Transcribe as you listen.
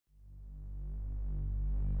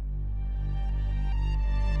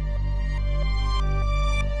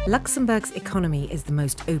Luxembourg's economy is the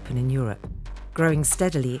most open in Europe, growing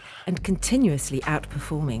steadily and continuously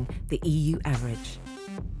outperforming the EU average.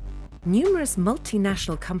 Numerous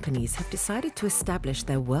multinational companies have decided to establish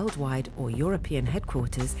their worldwide or European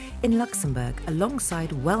headquarters in Luxembourg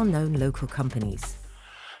alongside well-known local companies.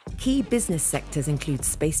 Key business sectors include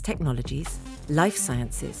space technologies, life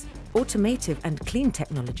sciences, automotive and clean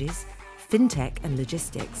technologies, fintech and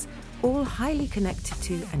logistics, all highly connected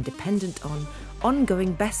to and dependent on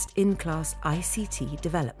ongoing best-in-class ICT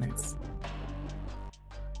developments.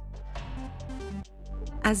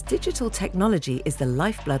 As digital technology is the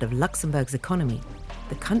lifeblood of Luxembourg's economy,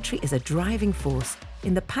 the country is a driving force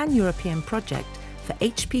in the pan-European project for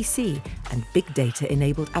HPC and big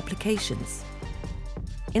data-enabled applications.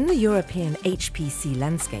 In the European HPC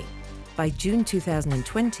landscape, by June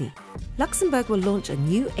 2020, Luxembourg will launch a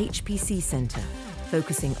new HPC centre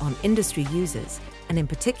focusing on industry users and in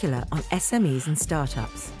particular on SMEs and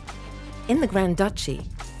startups. In the Grand Duchy,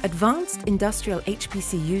 advanced industrial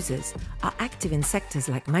HPC users are active in sectors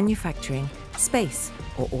like manufacturing, space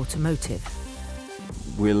or automotive.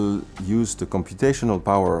 We'll use the computational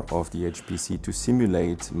power of the HPC to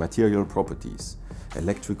simulate material properties,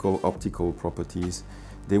 electrical, optical properties.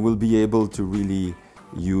 They will be able to really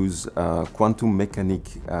use quantum mechanic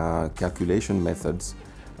calculation methods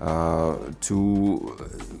to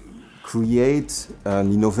create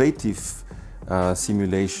an innovative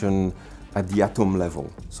simulation at the atom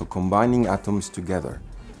level, so combining atoms together.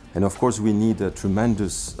 And of course we need a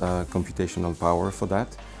tremendous computational power for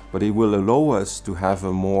that, but it will allow us to have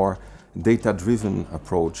a more data-driven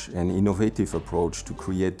approach and innovative approach to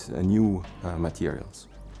create new materials.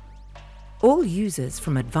 All users,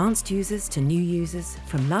 from advanced users to new users,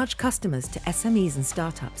 from large customers to SMEs and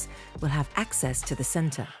startups, will have access to the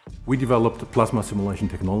centre. We developed a plasma simulation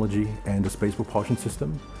technology and a space propulsion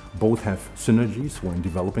system. Both have synergies when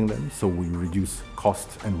developing them, so we reduce cost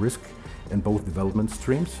and risk in both development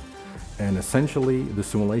streams. And essentially, the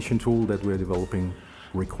simulation tool that we're developing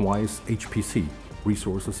requires HPC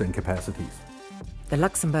resources and capacities. The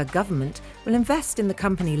Luxembourg government will invest in the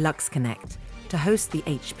company LuxConnect to host the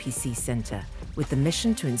HPC centre, with the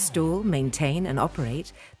mission to install, maintain and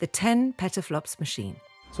operate the 10 petaflops machine.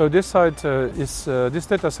 So this site this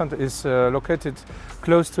data center is located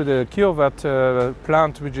close to the Kilowatt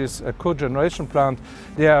plant, which is a cogeneration plant.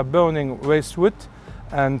 They are burning waste wood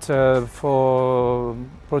and for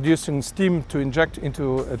producing steam to inject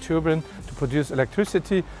into a turbine to produce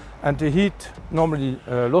electricity. And the heat normally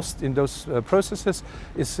lost in those processes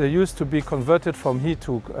is used to be converted from heat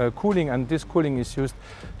to cooling, and this cooling is used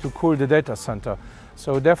to cool the data center.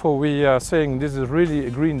 So therefore we are saying this is really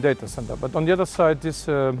a green data center. But on the other side,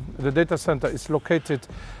 the data center is located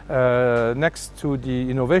next to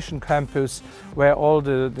the innovation campus, where all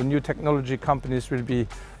the new technology companies will be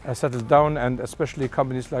settled down, and especially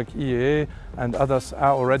companies like EEA and others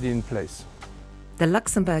are already in place. The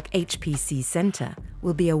Luxembourg HPC Centre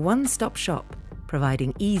will be a one-stop shop,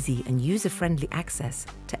 providing easy and user-friendly access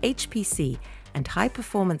to HPC and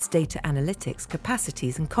high-performance data analytics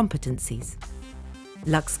capacities and competencies.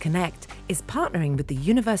 LuxConnect is partnering with the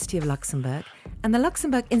University of Luxembourg and the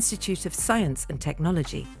Luxembourg Institute of Science and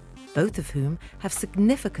Technology, both of whom have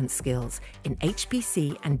significant skills in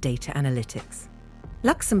HPC and data analytics.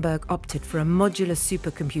 Luxembourg opted for a modular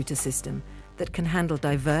supercomputer system that can handle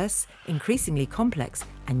diverse, increasingly complex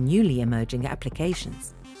and newly emerging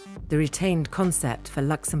applications. The retained concept for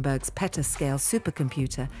Luxembourg's petascale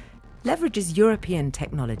supercomputer leverages European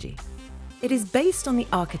technology. It is based on the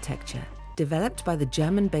architecture developed by the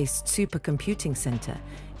German-based Supercomputing Centre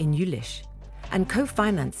in Jülich and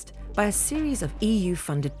co-financed by a series of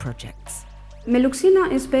EU-funded projects.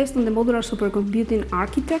 Meluxina is based on the modular supercomputing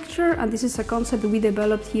architecture, and this is a concept we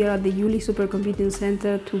developed here at the Jülich Supercomputing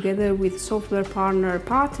Center together with software partner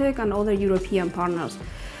Partie and other European partners.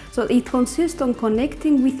 So it consists on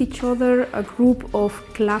connecting with each other a group of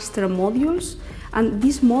cluster modules, and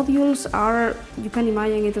these modules are, you can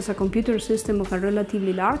imagine it as a computer system of a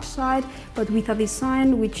relatively large size, but with a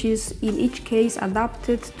design which is in each case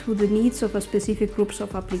adapted to the needs of a specific groups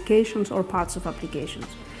of applications or parts of applications.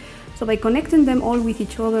 So by connecting them all with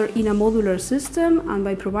each other in a modular system and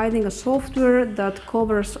by providing a software that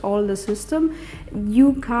covers all the system,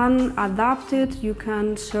 you can adapt it, you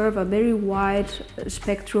can serve a very wide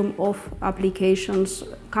spectrum of applications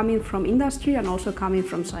coming from industry and also coming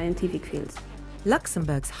from scientific fields.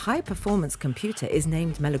 Luxembourg's high-performance computer is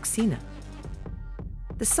named Meluxina.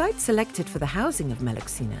 The site selected for the housing of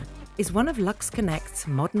Meluxina is one of LuxConnect's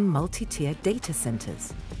modern multi-tier data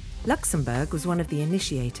centers. Luxembourg was one of the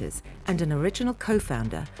initiators and an original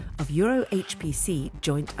co-founder of EuroHPC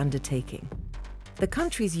joint undertaking. The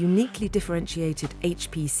country's uniquely differentiated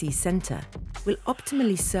HPC centre will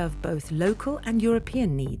optimally serve both local and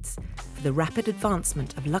European needs for the rapid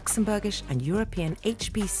advancement of Luxembourgish and European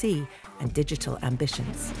HPC and digital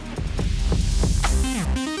ambitions.